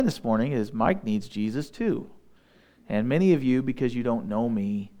this morning is Mike needs Jesus too. And many of you, because you don't know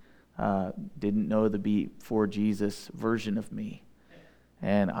me, didn't know the before Jesus version of me.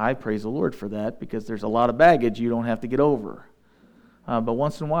 And I praise the Lord for that, because there's a lot of baggage you don't have to get over. But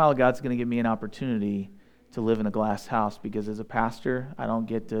once in a while, God's going to give me an opportunity to live in a glass house, because as a pastor, I don't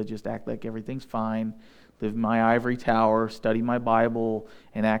get to just act like everything's fine, live in my ivory tower, study my Bible,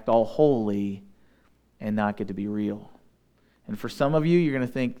 and act all holy and not get to be real. And for some of you, you're going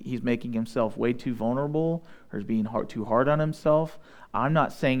to think he's making himself way too vulnerable or is being too hard on himself. I'm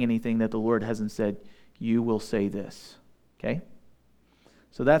not saying anything that the Lord hasn't said. You will say this. Okay?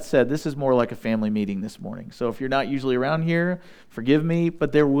 So that said, this is more like a family meeting this morning. So if you're not usually around here, forgive me,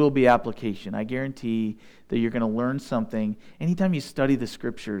 but there will be application. I guarantee that you're going to learn something. Anytime you study the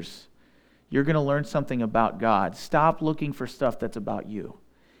Scriptures, you're going to learn something about God. Stop looking for stuff that's about you.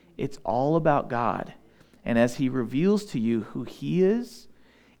 It's all about God. And as He reveals to you who He is,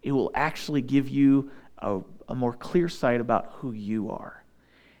 it will actually give you a more clear sight about who you are.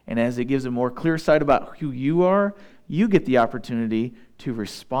 And as it gives a more clear sight about who you are, you get the opportunity to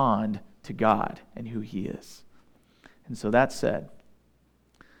respond to God and who He is. And so that said,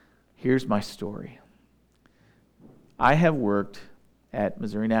 here's my story. I have worked at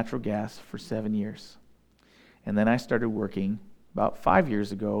Missouri Natural Gas for 7 years. And then I started working about 5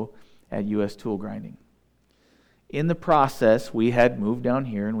 years ago at U.S. Tool Grinding. In the process, we had moved down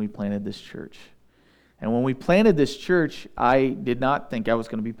here and we planted this church. And when we planted this church, I did not think I was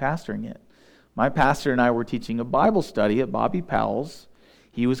going to be pastoring it. My pastor and I were teaching a Bible study at Bobby Powell's.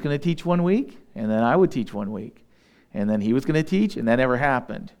 He was going to teach 1 week, and then I would teach 1 week. And then he was going to teach, and that never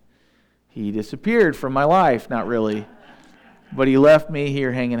happened. He disappeared from my life, not really. But he left me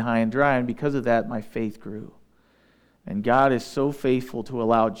here hanging high and dry, and because of that, my faith grew. And God is so faithful to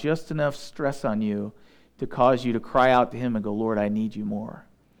allow just enough stress on you to cause you to cry out to Him and go, Lord, I need you more.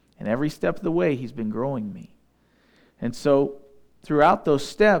 And every step of the way, He's been growing me. And so throughout those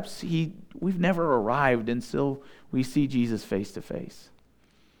steps, we've never arrived until we see Jesus face to face.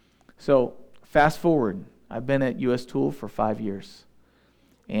 So fast forward, I've been at U.S. Tool for 5 years.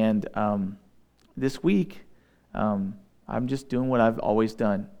 And this week, I'm just doing what I've always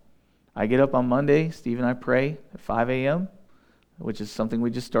done. I get up on Monday, Steve and I pray at 5 a.m., which is something we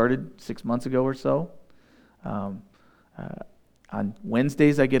just started 6 months ago or so. On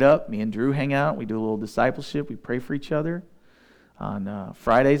Wednesdays, I get up, me and Drew hang out, we do a little discipleship, we pray for each other. On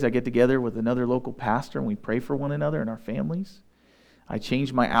Fridays, I get together with another local pastor and we pray for one another and our families. I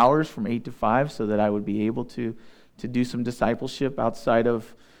changed my hours from 8 to 5 so that I would be able to do some discipleship outside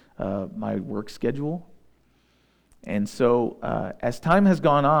of my work schedule. And so as time has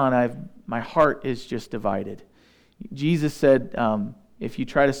gone on, my heart is just divided. Jesus said, if you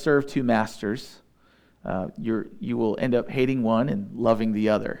try to serve two masters, you will end up hating one and loving the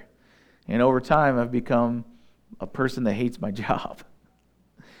other. And over time, I've become a person that hates my job.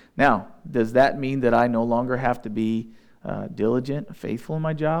 Now, does that mean that I no longer have to be diligent, faithful in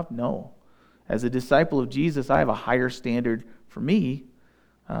my job? No. As a disciple of Jesus, I have a higher standard for me.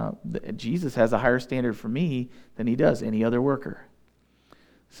 Jesus has a higher standard for me than He does any other worker.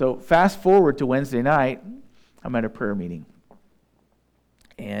 So fast forward to Wednesday night, I'm at a prayer meeting.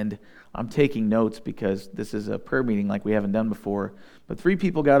 And I'm taking notes because this is a prayer meeting like we haven't done before. But 3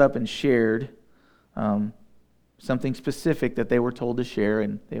 people got up and shared something specific that they were told to share,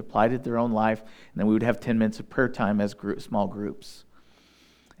 and they applied it to their own life. And then we would have 10 minutes of prayer time as small groups.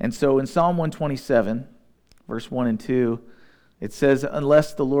 And so in Psalm 127, verse 1 and 2, it says,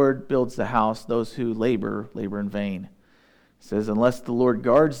 unless the Lord builds the house, those who labor in vain. It says, unless the Lord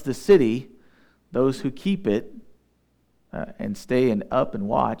guards the city, those who keep it and stay up and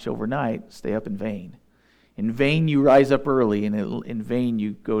watch overnight, stay up in vain. In vain you rise up early, and in vain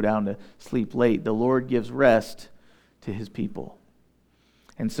you go down to sleep late. The Lord gives rest to His people.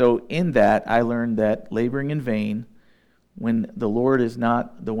 And so in that, I learned that laboring in vain, when the Lord is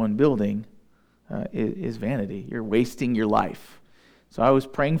not the one building, is vanity. You're wasting your life. So I was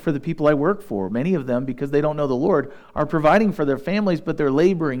praying for the people I work for. Many of them, because they don't know the Lord, are providing for their families, but they're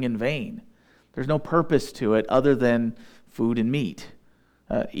laboring in vain. There's no purpose to it other than food and meat,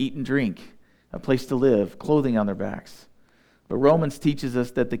 eat and drink, a place to live, clothing on their backs. But Romans teaches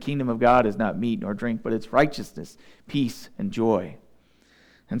us that the kingdom of God is not meat nor drink, but it's righteousness, peace, and joy.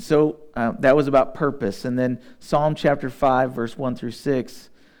 And so that was about purpose. And then Psalm chapter 5, verse 1 through 6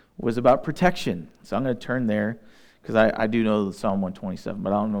 was about protection. So I'm going to turn there because I do know the Psalm 127,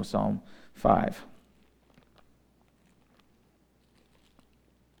 but I don't know Psalm 5.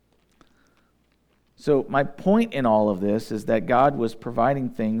 So my point in all of this is that God was providing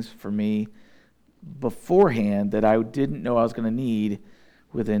things for me beforehand that I didn't know I was going to need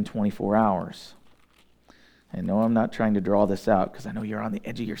within 24 hours. And no, I'm not trying to draw this out because I know you're on the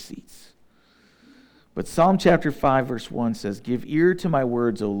edge of your seats. But Psalm chapter 5, verse 1 says, "Give ear to my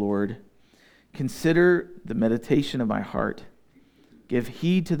words, O Lord. Consider the meditation of my heart. Give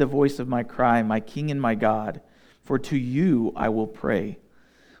heed to the voice of my cry, my King and my God. For to you I will pray.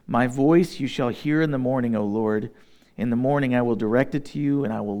 My voice you shall hear in the morning, O Lord. In the morning I will direct it to you,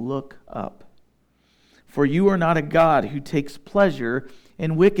 and I will look up. For you are not a God who takes pleasure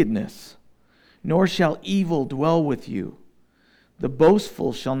in wickedness, nor shall evil dwell with you. The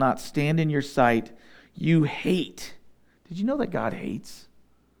boastful shall not stand in your sight. You hate." Did you know that God hates?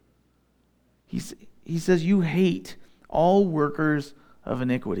 He says you hate all workers of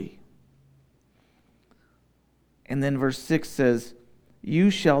iniquity. And then verse 6 says, "You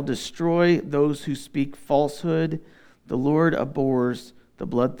shall destroy those who speak falsehood. The Lord abhors the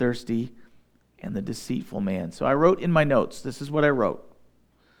bloodthirsty and the deceitful man." So I wrote in my notes, this is what I wrote.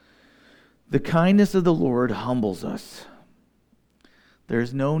 "The kindness of the Lord humbles us. There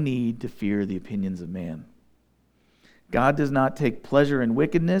is no need to fear the opinions of man. God does not take pleasure in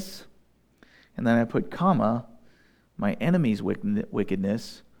wickedness." And then I put comma, "my enemy's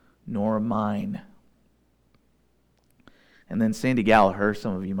wickedness, nor mine." And then Sandy Gallagher,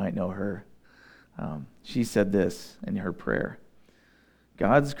 some of you might know her, she said this in her prayer: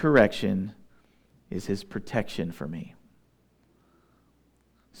 "God's correction is his protection for me."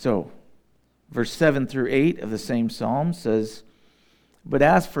 So, verse 7 through 8 of the same psalm says, "But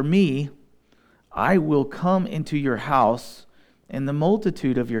as for me, I will come into your house in the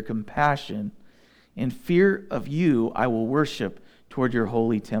multitude of your compassion. In fear of you, I will worship toward your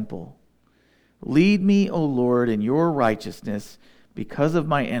holy temple. Lead me, O Lord, in your righteousness because of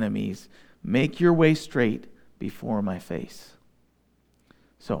my enemies. Make your way straight before my face."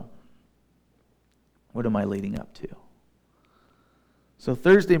 So, what am I leading up to? So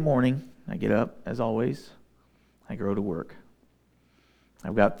Thursday morning, I get up, as always. I go to work.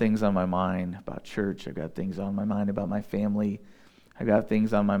 I've got things on my mind about church. I've got things on my mind about my family. I've got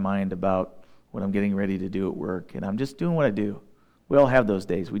things on my mind about what I'm getting ready to do at work. And I'm just doing what I do. We all have those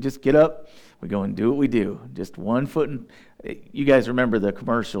days. We just get up, we go and do what we do. Just one foot in. You guys remember the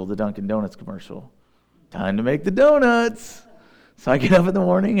commercial, the Dunkin' Donuts commercial. Time to make the donuts. So I get up in the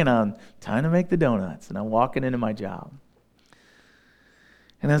morning and I'm time to make the donuts. And I'm walking into my job.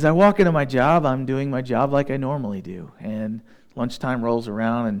 And as I walk into my job, I'm doing my job like I normally do. And lunchtime rolls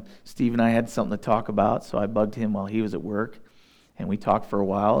around, and Steve and I had something to talk about, so I bugged him while he was at work. And we talked for a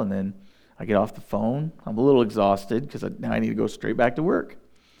while, and then I get off the phone. I'm a little exhausted because now I need to go straight back to work.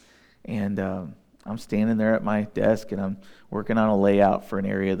 And I'm standing there at my desk, and I'm working on a layout for an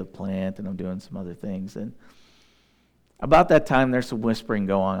area of the plant, and I'm doing some other things. And about that time, there's some whispering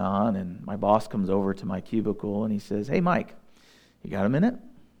going on, and my boss comes over to my cubicle, and he says, "Hey, Mike, you got a minute?"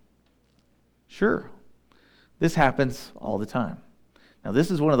 "Sure." This happens all the time. Now,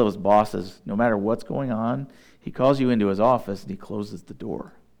 this is one of those bosses, no matter what's going on, he calls you into his office, and he closes the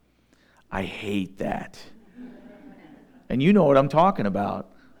door. I hate that. And you know what I'm talking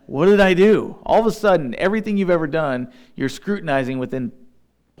about. What did I do? All of a sudden, everything you've ever done, you're scrutinizing within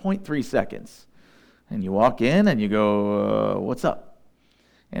 0.3 seconds. And you walk in and you go, "What's up?"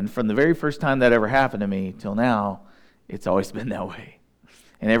 And from the very first time that ever happened to me till now, it's always been that way.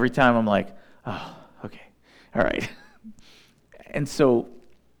 And every time I'm like, "Oh, okay, all right." And so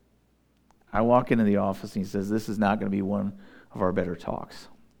I walk into the office and he says, "This is not going to be one of our better talks."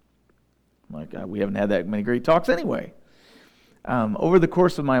 I'm like, "We haven't had that many great talks anyway." Over the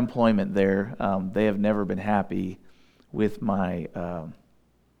course of my employment there, they have never been happy with my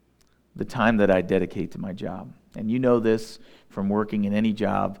the time that I dedicate to my job. And you know this from working in any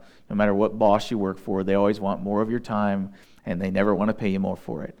job, no matter what boss you work for, they always want more of your time, and they never want to pay you more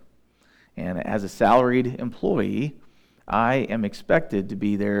for it. And as a salaried employee, I am expected to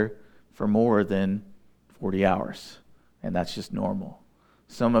be there for more than 40 hours, and that's just normal.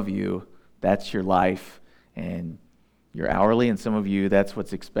 Some of you, that's your life, and you're hourly, and some of you, that's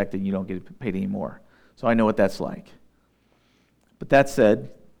what's expected, and you don't get paid anymore. So I know what that's like. But that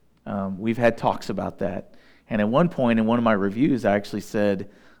said, we've had talks about that. And at one point in one of my reviews, I actually said,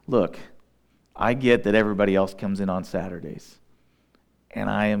 "Look, I get that everybody else comes in on Saturdays, and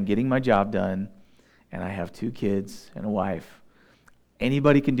I am getting my job done, and I have 2 kids and a wife.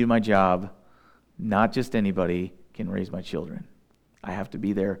 Anybody can do my job, not just anybody can raise my children. I have to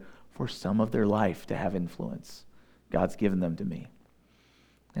be there for some of their life to have influence. God's given them to me."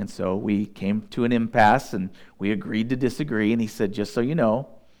 And so we came to an impasse, and we agreed to disagree, and he said, "Just so you know,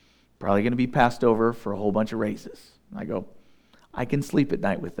 probably going to be passed over for a whole bunch of raises." And I go, "I can sleep at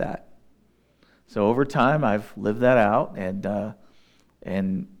night with that." So over time, I've lived that out, and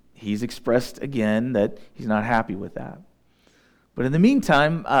And he's expressed again that he's not happy with that. But in the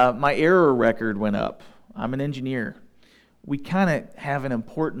meantime, my error record went up. I'm an engineer. We kind of have an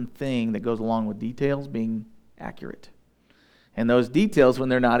important thing that goes along with details being accurate. And those details, when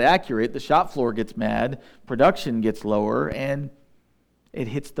they're not accurate, the shop floor gets mad, production gets lower, and it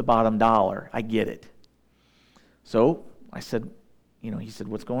hits the bottom dollar. I get it. So I said, he said,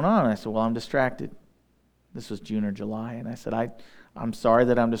 what's going on? And I said, well, I'm distracted. This was June or July. And I said, I'm sorry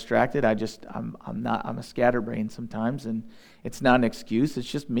that I'm distracted. I'm a scatterbrain sometimes, and it's not an excuse. It's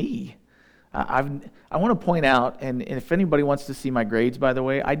just me. I want to point out, and if anybody wants to see my grades, by the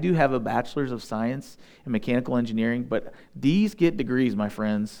way, I do have a bachelor's of science in mechanical engineering, but D's get degrees, my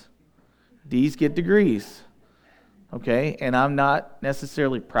friends. D's get degrees. Okay? And I'm not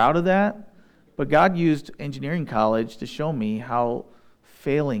necessarily proud of that, but God used engineering college to show me how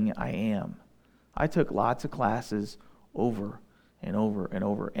failing I am. I took lots of classes over and over and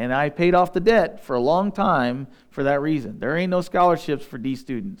over, and I paid off the debt for a long time for that reason. There ain't no scholarships for D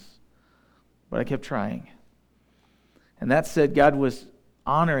students, but I kept trying. And that said, God was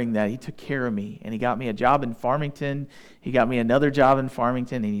honoring that. He took care of me, and He got me a job in Farmington. He got me another job in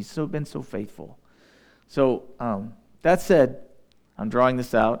Farmington, and He's been so faithful. So that said, I'm drawing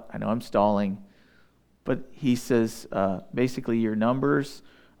this out. I know I'm stalling. But He says, basically, your numbers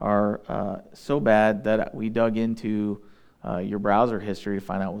are so bad that we dug into your browser history to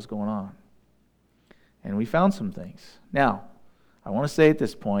find out what's going on. And we found some things. Now, I want to say at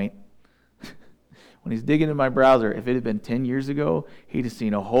this point, when he's digging in my browser, if it had been 10 years ago, he'd have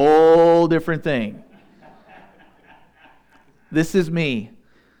seen a whole different thing. This is me.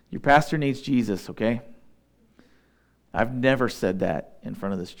 Your pastor needs Jesus, okay? I've never said that in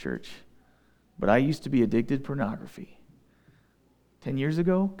front of this church. But I used to be addicted to pornography. 10 years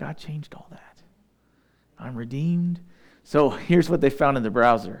ago, God changed all that. I'm redeemed. So here's what they found in the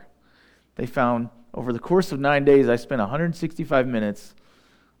browser. They found, over the course of 9 days, I spent 165 minutes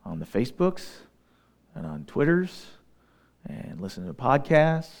on the Facebooks and on Twitters and listening to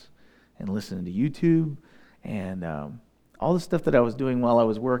podcasts and listening to YouTube and all the stuff that I was doing while I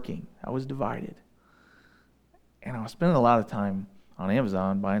was working. I was divided. And I was spending a lot of time on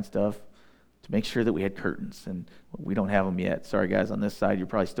Amazon buying stuff to make sure that we had curtains. And we don't have them yet. Sorry, guys, on this side, you're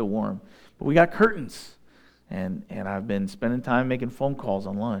probably still warm. But we got curtains. And I've been spending time making phone calls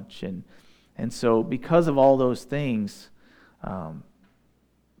on lunch. And so because of all those things,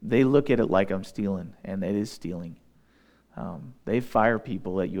 they look at it like I'm stealing, and it is stealing. They fire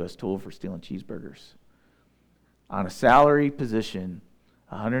people at U.S. Tool for stealing cheeseburgers. On a salary position,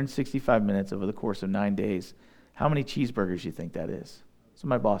 165 minutes over the course of 9 days, how many cheeseburgers do you think that is? That's what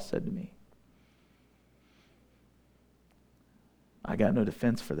my boss said to me. I got no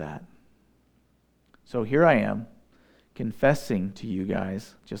defense for that. So here I am, confessing to you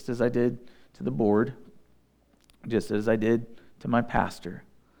guys, just as I did to the board, just as I did to my pastor.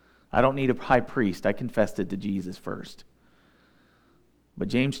 I don't need a high priest. I confessed it to Jesus first. But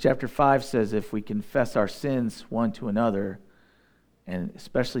James chapter 5 says if we confess our sins one to another, and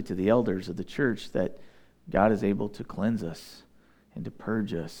especially to the elders of the church, that God is able to cleanse us and to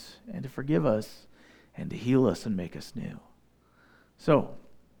purge us and to forgive us and to heal us and make us new. So,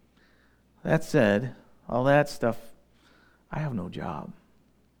 that said, all that stuff, I have no job.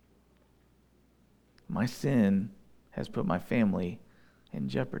 My sin has put my family in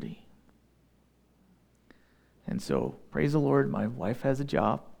jeopardy. And so, praise the Lord, my wife has a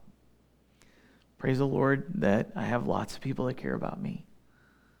job. Praise the Lord that I have lots of people that care about me,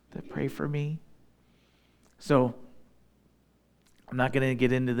 that pray for me. So, I'm not going to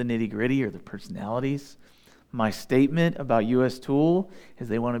get into the nitty-gritty or the personalities. My statement about U.S. Tool is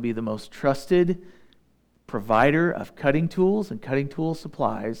they want to be the most trusted provider of cutting tools and cutting tool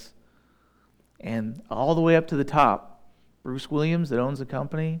supplies. And all the way up to the top, Bruce Williams that owns the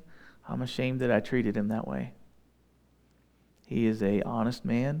company, I'm ashamed that I treated him that way. He is an honest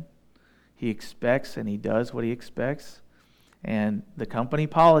man. He expects and he does what he expects. And the company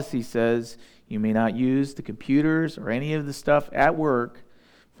policy says you may not use the computers or any of the stuff at work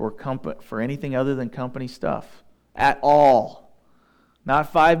for anything other than company stuff. At all.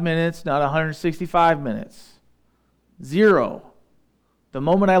 Not 5 minutes, not 165 minutes. 0. The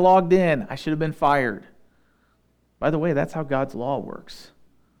moment I logged in, I should have been fired. By the way, that's how God's law works.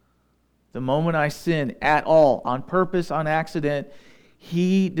 The moment I sin at all, on purpose, on accident,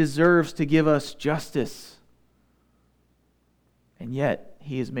 He deserves to give us justice. And yet,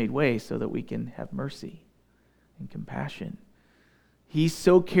 He has made way so that we can have mercy and compassion. He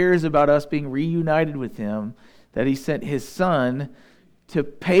so cares about us being reunited with Him that He sent His Son to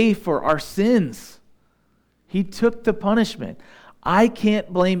pay for our sins. He took the punishment. I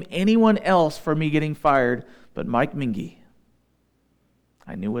can't blame anyone else for me getting fired but Mike Mingy.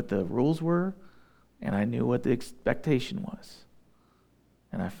 I knew what the rules were, and I knew what the expectation was.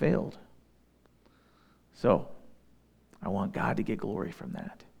 And I failed. So, I want God to get glory from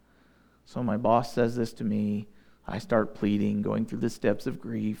that. So my boss says this to me. I start pleading, going through the steps of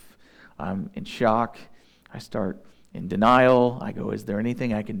grief. I'm in shock. I start in denial. I go, is there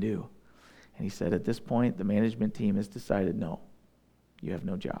anything I can do? And he said, at this point, the management team has decided, no, you have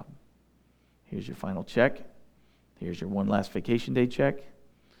no job. Here's your final check. Here's your one last vacation day check.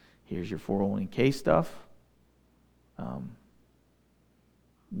 Here's your 401k stuff.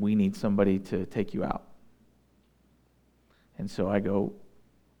 We need somebody to take you out. And so I go,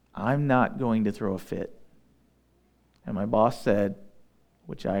 I'm not going to throw a fit. And my boss said,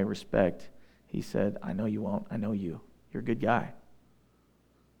 which I respect, he said, I know you won't. I know you. You're a good guy.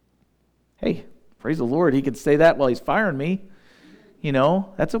 Hey, praise the Lord. He could say that while he's firing me. You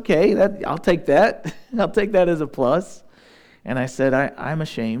know, that's okay. I'll take that. I'll take that as a plus. And I said, I'm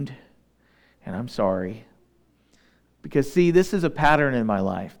ashamed and I'm sorry. Because, see, this is a pattern in my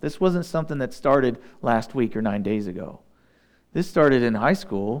life. This wasn't something that started last week or 9 days ago. This started in high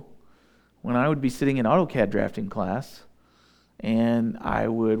school when I would be sitting in AutoCAD drafting class, and I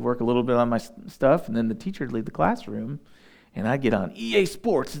would work a little bit on my stuff, and then the teacher would leave the classroom, and I'd get on EA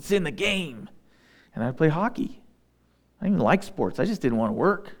Sports, it's in the game, and I'd play hockey. I didn't even like sports. I just didn't want to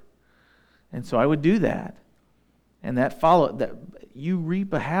work. And so I would do that. And that you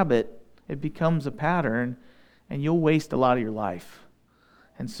reap a habit, it becomes a pattern, and you'll waste a lot of your life.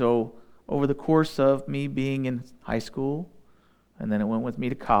 And so over the course of me being in high school, and then it went with me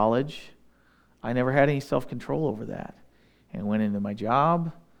to college, I never had any self-control over that. And it went into my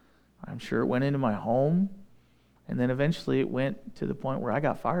job. I'm sure it went into my home. And then eventually it went to the point where I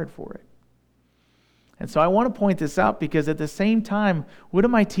got fired for it. And so I want to point this out because at the same time, what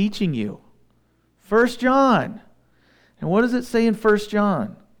am I teaching you? 1 John. And what does it say in 1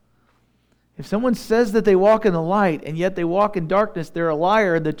 John? If someone says that they walk in the light and yet they walk in darkness, they're a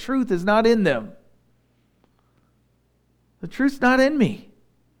liar and the truth is not in them. The truth's not in me.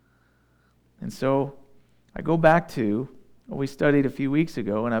 And so I go back to what we studied a few weeks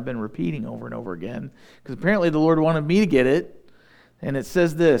ago, and I've been repeating over and over again, because apparently the Lord wanted me to get it. And it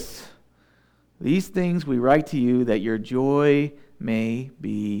says this, these things we write to you that your joy may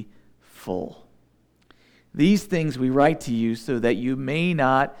be full. These things we write to you so that you may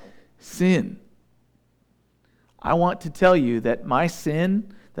not sin. I want to tell you that my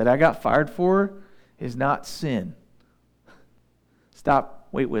sin that I got fired for is not sin. Stop,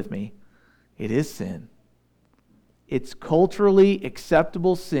 wait with me. It is sin. It's culturally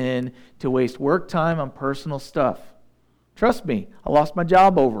acceptable sin to waste work time on personal stuff. Trust me, I lost my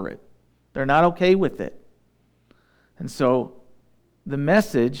job over it. They're not okay with it. And so, the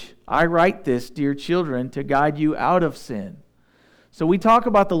message, I write this, dear children, to guide you out of sin. So we talk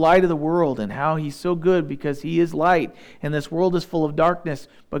about the light of the world and how He's so good because He is light and this world is full of darkness.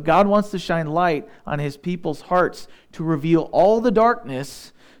 But God wants to shine light on His people's hearts to reveal all the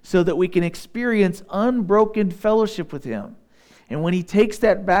darkness so that we can experience unbroken fellowship with Him. And when He takes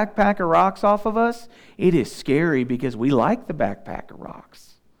that backpack of rocks off of us, it is scary because we like the backpack of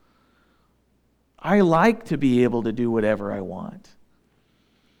rocks. I like to be able to do whatever I want.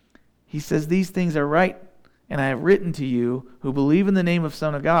 He says, these things are right, and I have written to you who believe in the name of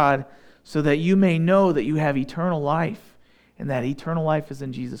Son of God, so that you may know that you have eternal life, and that eternal life is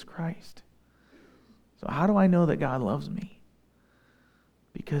in Jesus Christ. So how do I know that God loves me?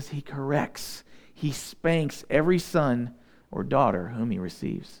 Because He corrects, He spanks every son or daughter whom He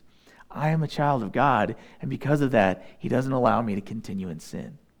receives. I am a child of God, and because of that, He doesn't allow me to continue in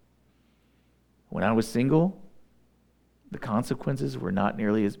sin. When I was single, the consequences were not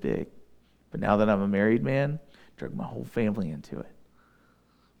nearly as big. But now that I'm a married man, drug my whole family into it.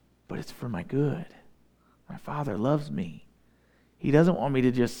 But it's for my good. My Father loves me. He doesn't want me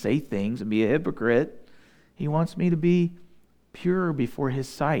to just say things and be a hypocrite. He wants me to be pure before His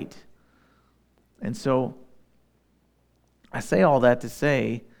sight. And so, I say all that to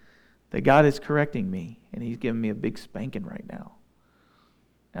say that God is correcting me, and He's giving me a big spanking right now.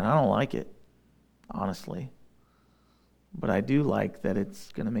 And I don't like it, honestly. But I do like that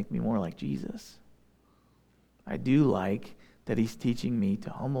it's going to make me more like Jesus. I do like that He's teaching me to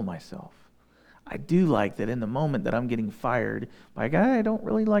humble myself. I do like that in the moment that I'm getting fired by a guy I don't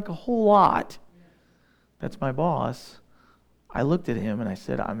really like a whole lot, that's my boss, I looked at him and I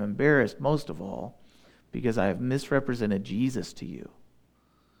said, I'm embarrassed most of all because I have misrepresented Jesus to you.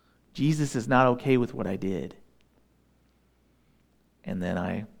 Jesus is not okay with what I did. And then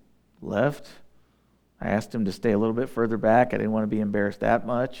I left. I asked him to stay a little bit further back. I didn't want to be embarrassed that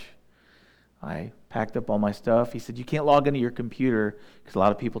much. I packed up all my stuff. He said, you can't log into your computer because a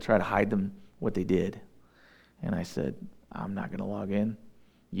lot of people try to hide them what they did. And I said, I'm not going to log in.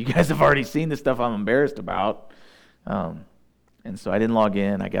 You guys have already seen the stuff I'm embarrassed about. And so I didn't log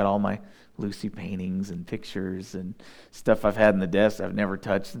in. I got all my Lucy paintings and pictures and stuff I've had in the desk I've never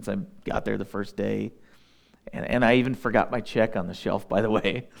touched since I got there the first day. And I even forgot my check on the shelf, by the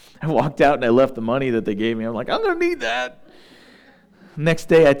way. I walked out and I left the money that they gave me. I'm like, I'm going to need that. Next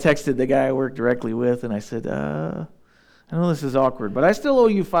day I texted the guy I worked directly with and I said, I know this is awkward, but I still owe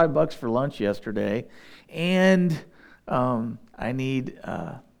you $5 for lunch yesterday. And I need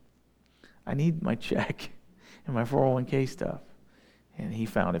my check and my 401k stuff. And he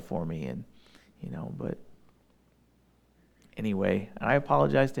found it for me, and but anyway, I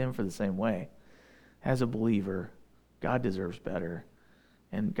apologize to him for the same way. As a believer, God deserves better,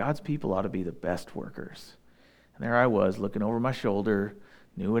 and God's people ought to be the best workers. And there I was, looking over my shoulder,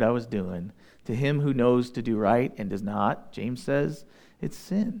 knew what I was doing. To him who knows to do right and does not, James says, it's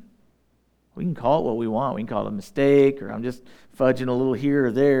sin. We can call it what we want. We can call it a mistake, or I'm just fudging a little here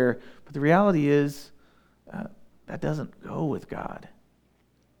or there. But the reality is, that doesn't go with God.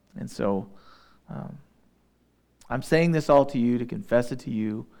 And so, I'm saying this all to you to confess it to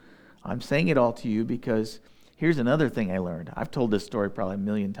you. I'm saying it all to you because here's another thing I learned. I've told this story probably a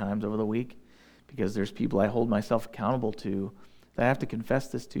million times over the week because there's people I hold myself accountable to that I have to confess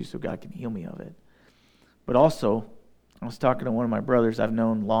this to so God can heal me of it. But also, I was talking to one of my brothers I've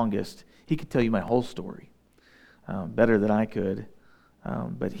known longest. He could tell you my whole story better than I could.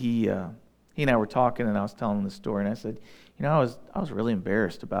 But he and I were talking, and I was telling him the story, and I said, I was really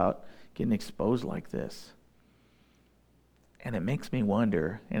embarrassed about getting exposed like this. And it makes me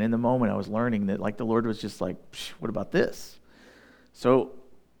wonder, and in the moment I was learning that the Lord was just like, what about this? So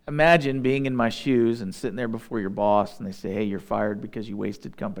imagine being in my shoes and sitting there before your boss, and they say, hey, you're fired because you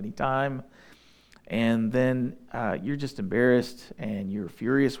wasted company time. And then you're just embarrassed, and you're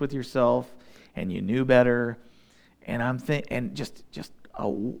furious with yourself, and you knew better. And I'm and just a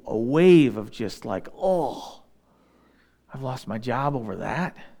wave of just I've lost my job over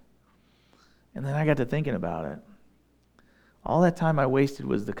that. And then I got to thinking about it. All that time I wasted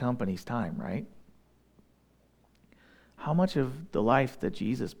was the company's time, right? How much of the life that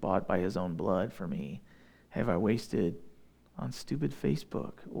Jesus bought by his own blood for me have I wasted on stupid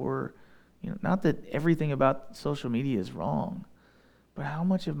Facebook? Or, not that everything about social media is wrong, but how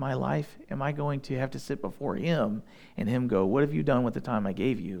much of my life am I going to have to sit before him and him go, what have you done with the time I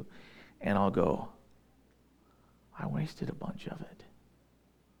gave you? And I'll go, I wasted a bunch of it.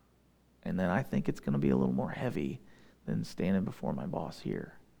 And then I think it's going to be a little more heavy than standing before my boss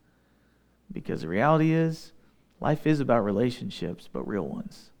here. Because the reality is, life is about relationships, but real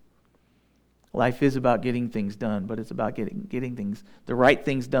ones. Life is about getting things done, but it's about getting things, the right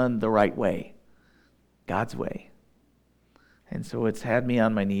things done the right way. God's way. And so it's had me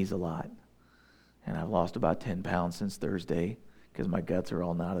on my knees a lot. And I've lost about 10 pounds since Thursday because my guts are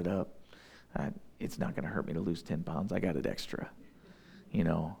all knotted up. It's not going to hurt me to lose 10 pounds. I got it extra,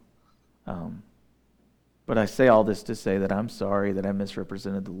 But I say all this to say that I'm sorry that I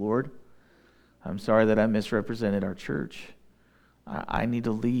misrepresented the Lord. I'm sorry that I misrepresented our church. I need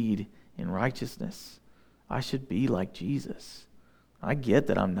to lead in righteousness. I should be like Jesus. I get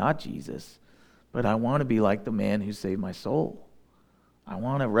that I'm not Jesus, but I want to be like the man who saved my soul. I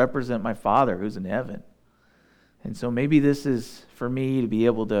want to represent my Father who's in heaven. And so maybe this is for me to be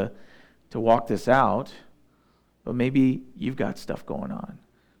able to walk this out, but maybe you've got stuff going on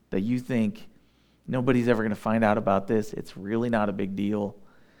that you think nobody's ever going to find out about this. It's really not a big deal.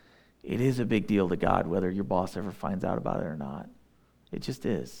 It is a big deal to God whether your boss ever finds out about it or not. It just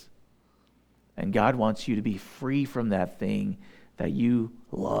is. And God wants you to be free from that thing that you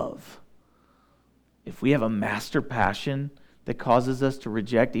love. If we have a master passion that causes us to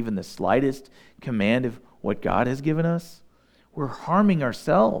reject even the slightest command of what God has given us, we're harming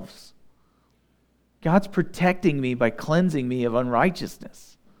ourselves. God's protecting me by cleansing me of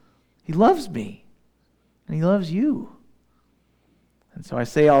unrighteousness. He loves me, and he loves you. And so I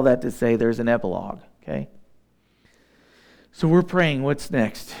say all that to say there's an epilogue, okay? So we're praying, what's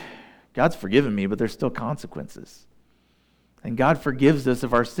next? God's forgiven me, but there's still consequences. And God forgives us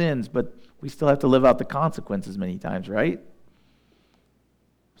of our sins, but we still have to live out the consequences many times, right?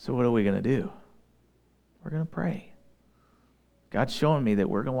 So what are we going to do? We're going to pray. God's showing me that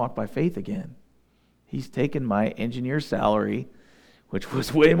we're going to walk by faith again. He's taken my engineer salary, which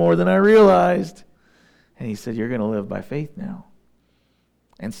was way more than I realized, and he said, you're going to live by faith now.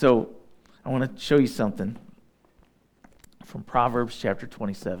 And so I want to show you something from Proverbs chapter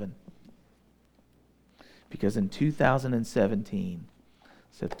 27. because in 2017,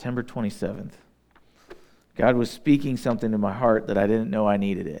 September 27th, God was speaking something to my heart that I didn't know I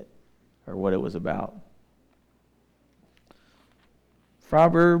needed it or what it was about.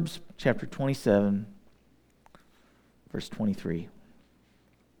 Proverbs chapter 27, verse 23.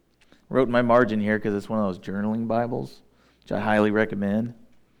 I wrote in my margin here because it's one of those journaling Bibles, which I highly recommend.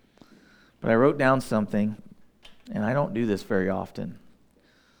 But I wrote down something, and I don't do this very often.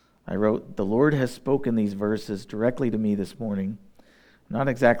 I wrote, "The Lord has spoken these verses directly to me this morning. I'm not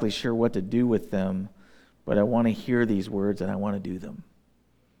exactly sure what to do with them, but I want to hear these words and I want to do them."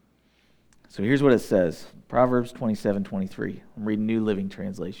 So here's what it says. Proverbs 27:23. I'm reading New Living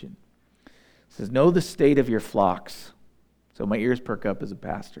Translation. It says, "Know the state of your flocks." So my ears perk up as a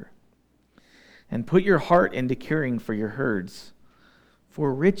pastor. "And put your heart into caring for your herds,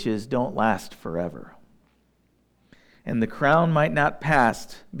 for riches don't last forever. And the crown might not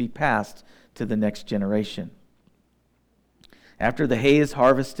be passed to the next generation. After the hay is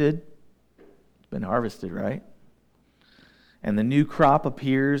harvested," it's been harvested, right? "And the new crop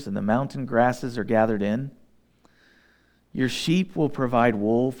appears and the mountain grasses are gathered in, your sheep will provide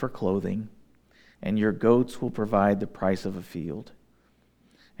wool for clothing, and your goats will provide the price of a field.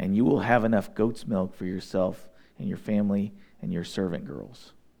 And you will have enough goat's milk for yourself and your family and your servant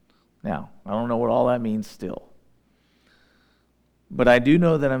girls." Now, I don't know what all that means still. But I do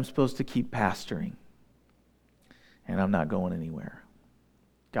know that I'm supposed to keep pastoring. And I'm not going anywhere.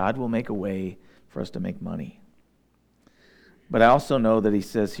 God will make a way for us to make money. But I also know that he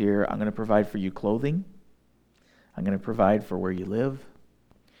says here, I'm going to provide for you clothing. I'm going to provide for where you live.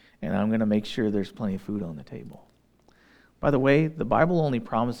 And I'm going to make sure there's plenty of food on the table. By the way, the Bible only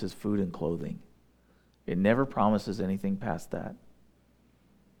promises food and clothing. It never promises anything past that.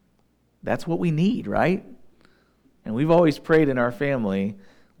 That's what we need, right? And we've always prayed in our family,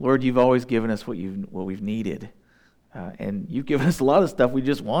 "Lord, you've always given us what we've needed. And you've given us a lot of stuff we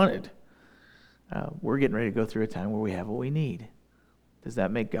just wanted." We're getting ready to go through a time where we have what we need. Does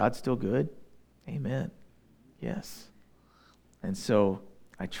that make God still good? Amen. Yes. And so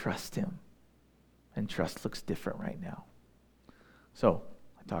I trust him. And trust looks different right now. So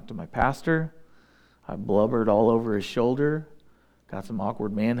I talked to my pastor. I blubbered all over his shoulder. Got some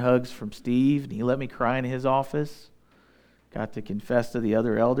awkward man hugs from Steve, and he let me cry in his office. Got to confess to the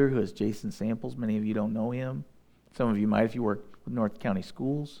other elder, who is Jason Samples. Many of you don't know him. Some of you might if you work with North County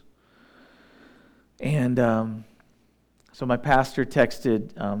Schools. And so my pastor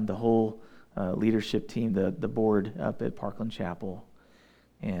texted the whole leadership team, the board up at Parkland Chapel.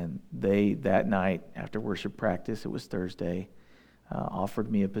 And they, that night, after worship practice, it was Thursday,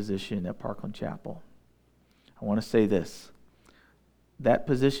 offered me a position at Parkland Chapel. I want to say this. That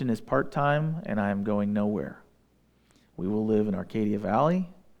position is part-time, and I am going nowhere. We will live in Arcadia Valley.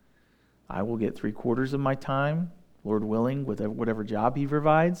 I will get 3/4 of my time, Lord willing, with whatever job he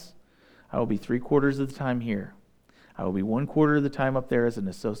provides. I will be 3/4 of the time here. I will be 1/4 of the time up there as an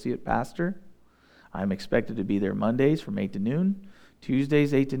associate pastor. I'm expected to be there Mondays from 8 to noon,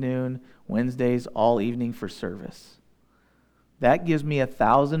 Tuesdays 8 to noon, Wednesdays all evening for service. That gives me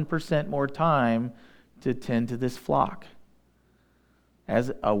 1,000% more time to tend to this flock.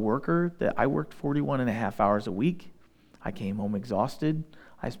 As a worker, I worked 41 and a half hours a week. I came home exhausted.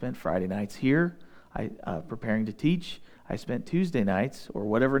 I spent Friday nights here preparing to teach. I spent Tuesday nights, or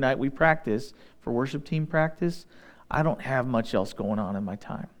whatever night we practice, for worship team practice. I don't have much else going on in my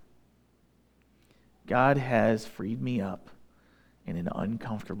time. God has freed me up in an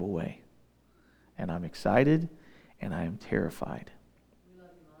uncomfortable way. And I'm excited, and I am terrified.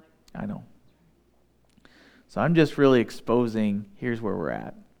 I know. So I'm just really exposing, here's where we're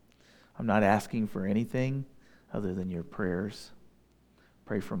at. I'm not asking for anything other than your prayers.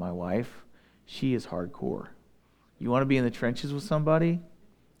 Pray for my wife. She is hardcore. You want to be in the trenches with somebody?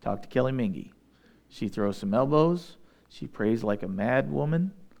 Talk to Kelly Mingy. She throws some elbows. She prays like a mad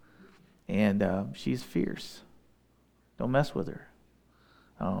woman. And she's fierce. Don't mess with her.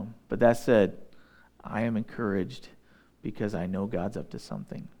 But that said, I am encouraged because I know God's up to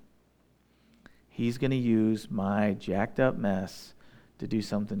something. He's going to use my jacked up mess to do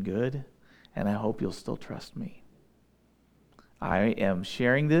something good, and I hope you'll still trust me. I am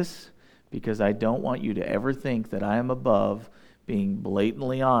sharing this because I don't want you to ever think that I am above being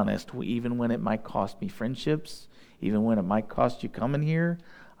blatantly honest, even when it might cost me friendships, even when it might cost you coming here.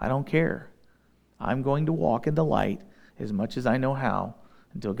 I don't care. I'm going to walk in the light as much as I know how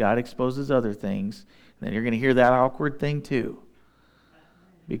until God exposes other things. And then you're going to hear that awkward thing too.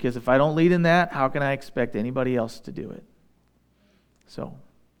 Because if I don't lead in that, how can I expect anybody else to do it? So,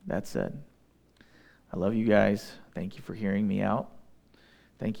 that said, I love you guys. Thank you for hearing me out.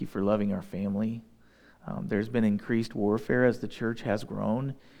 Thank you for loving our family. There's been increased warfare as the church has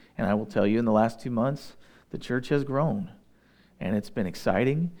grown. And I will tell you, in the last 2 months, the church has grown. And it's been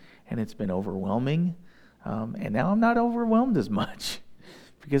exciting, and it's been overwhelming. And now I'm not overwhelmed as much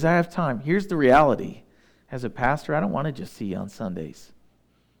because I have time. Here's the reality. As a pastor, I don't want to just see you on Sundays.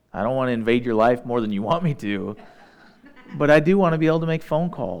 I don't want to invade your life more than you want me to. But I do want to be able to make phone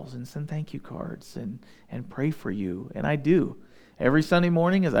calls and send thank you cards and pray for you. And I do. Every Sunday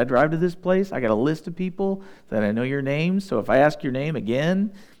morning as I drive to this place, I got a list of people that I know your names. So if I ask your name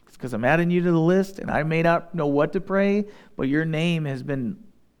again, it's because I'm adding you to the list, and I may not know what to pray, but your name has been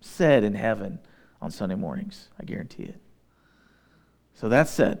said in heaven on Sunday mornings. I guarantee it. So that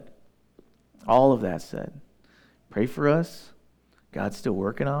said, all of that said, pray for us. God's still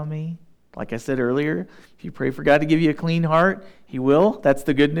working on me. Like I said earlier, if you pray for God to give you a clean heart, He will. That's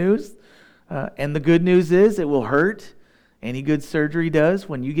the good news. And the good news is it will hurt. Any good surgery does.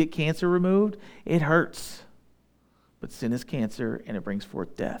 When you get cancer removed, it hurts. But sin is cancer, and it brings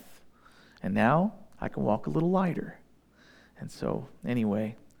forth death. And now I can walk a little lighter. And so,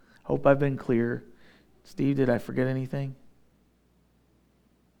 anyway, hope I've been clear. Steve, did I forget anything?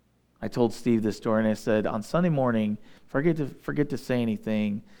 I told Steve this story, and I said, on Sunday morning, forget to say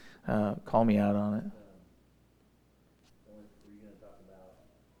anything. Call me out on it. Were you going to talk about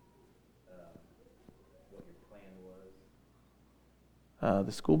what your plan was?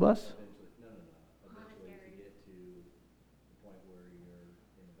 The school bus? Eventually to get to the point where you're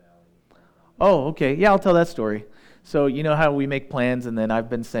in the valley. Oh, okay. Yeah, I'll tell that story. So you know how we make plans, and then I've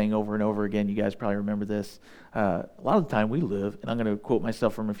been saying over and over again, you guys probably remember this, a lot of the time we live, and I'm going to quote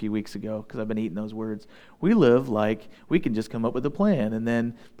myself from a few weeks ago because I've been eating those words, we live like we can just come up with a plan and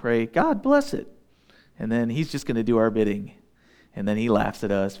then pray, God bless it. And then He's just going to do our bidding. And then He laughs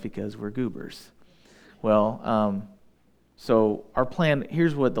at us because we're goobers. Well, so our plan,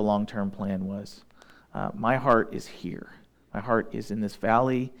 here's what the long-term plan was. My heart is here. My heart is in this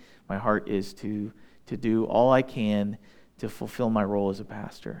valley. My heart is to do all I can to fulfill my role as a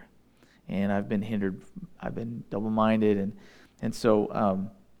pastor. And I've been hindered, I've been double-minded, and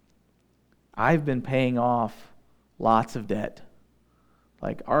so I've been paying off lots of debt.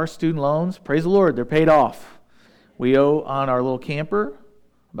 Like our student loans, praise the Lord, they're paid off. We owe on our little camper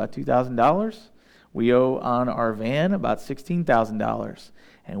about $2,000. We owe on our van about $16,000.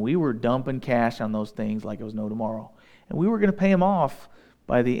 And we were dumping cash on those things like it was no tomorrow. And we were going to pay them off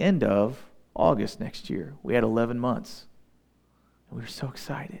by the end of August next year. We had 11 months. And we were so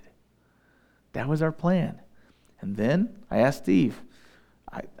excited. That was our plan. And then I asked Steve,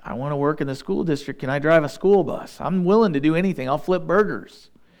 I want to work in the school district. Can I drive a school bus? I'm willing to do anything. I'll flip burgers.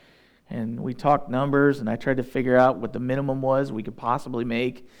 And we talked numbers, and I tried to figure out what the minimum was we could possibly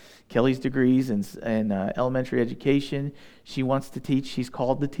make. Kelly's degrees in elementary education. She wants to teach. She's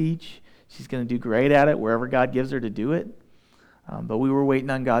called to teach. She's going to do great at it wherever God gives her to do it. But we were waiting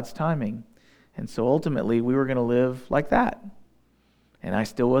on God's timing. And so ultimately, we were going to live like that. And I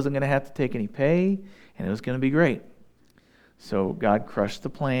still wasn't going to have to take any pay, and it was going to be great. So God crushed the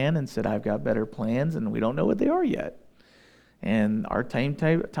plan and said, I've got better plans, and we don't know what they are yet. And our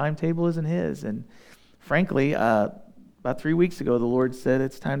timetable isn't His. And frankly, about 3 weeks ago, the Lord said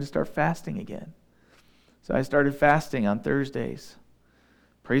it's time to start fasting again. So I started fasting on Thursdays.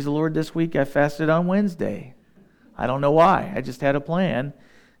 Praise the Lord, this week I fasted on Wednesday. I don't know why. I just had a plan.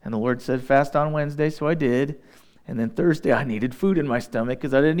 And the Lord said, fast on Wednesday, so I did. And then Thursday, I needed food in my stomach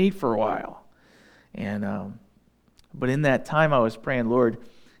because I didn't eat for a while. And but in that time, I was praying, Lord,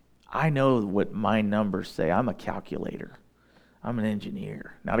 I know what my numbers say. I'm a calculator. I'm an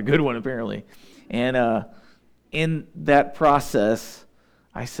engineer. Not a good one, apparently. And in that process,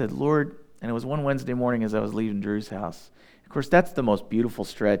 I said, Lord, and it was one Wednesday morning as I was leaving Drew's house. Of course, that's the most beautiful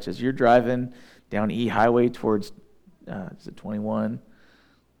stretch. As you're driving down E Highway towards, is it 21?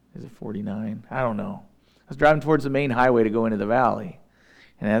 Is it 49? I don't know. I was driving towards the main highway to go into the valley.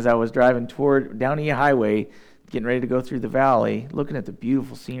 And as I was driving down E Highway, getting ready to go through the valley, looking at the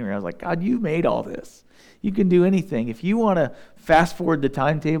beautiful scenery, I was like, God, you made all this. You can do anything. If you want to fast forward the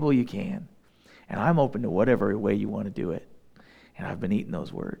timetable, you can. And I'm open to whatever way you want to do it. And I've been eating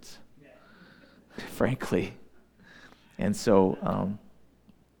those words, frankly. And so,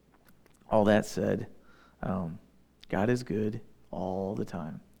 all that said, God is good all the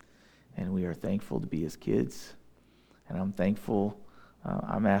time. And we are thankful to be His kids. And I'm thankful.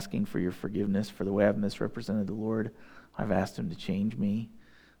 I'm asking for your forgiveness for the way I've misrepresented the Lord. I've asked Him to change me.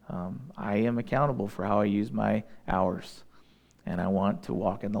 I am accountable for how I use my hours. And I want to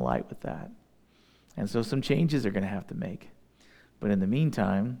walk in the light with that. And so some changes are going to have to make. But in the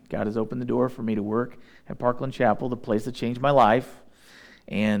meantime, God has opened the door for me to work at Parkland Chapel, the place that changed my life.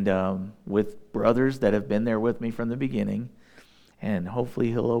 and with brothers that have been there with me from the beginning. And hopefully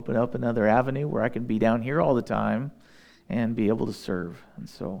he'll open up another avenue where I can be down here all the time and be able to serve. And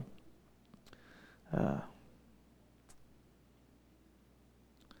so I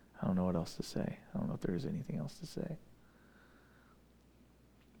don't know what else to say. I don't know if there's anything else to say.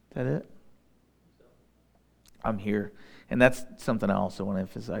 Is that it? I'm here. And that's something I also want to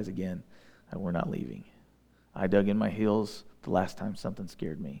emphasize again. We're not leaving. I dug in my heels the last time something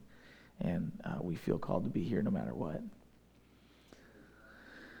scared me. And we feel called to be here no matter what.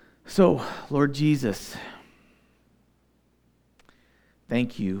 So, Lord Jesus,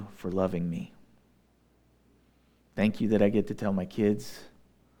 thank you for loving me. Thank you that I get to tell my kids.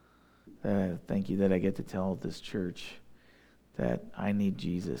 Thank you that I get to tell this church that I need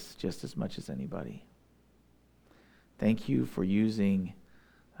Jesus just as much as anybody. Thank you for using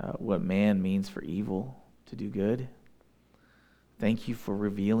what man means for evil to do good. Thank you for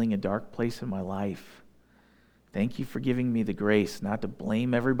revealing a dark place in my life. Thank you for giving me the grace not to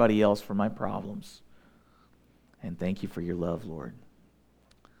blame everybody else for my problems. And thank you for your love, Lord.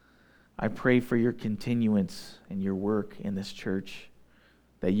 I pray for your continuance and your work in this church,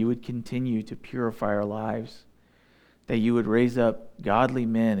 that you would continue to purify our lives, that you would raise up godly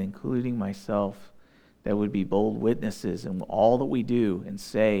men, including myself, that would be bold witnesses in all that we do and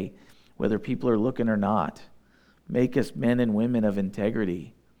say, whether people are looking or not. Make us men and women of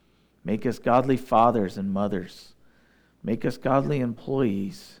integrity. Make us godly fathers and mothers. Make us godly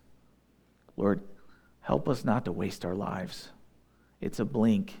employees. Lord, help us not to waste our lives. It's a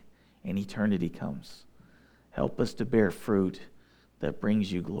blink and eternity comes. Help us to bear fruit that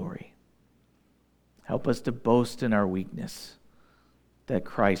brings you glory. Help us to boast in our weakness, that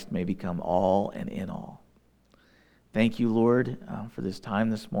Christ may become all and in all. Thank you, Lord, for this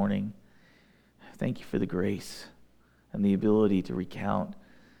time this morning. Thank you for the grace and the ability to recount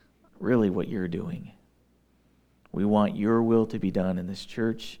really what you're doing. We want your will to be done in this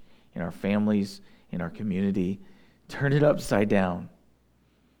church, in our families, in our community. Turn it upside down.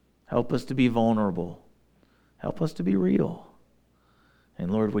 Help us to be vulnerable. Help us to be real.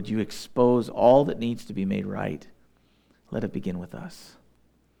 And Lord, would you expose all that needs to be made right? Let it begin with us.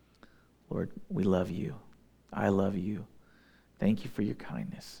 Lord, we love you. I love you. Thank you for your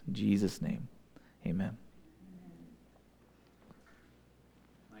kindness. In Jesus' name, amen.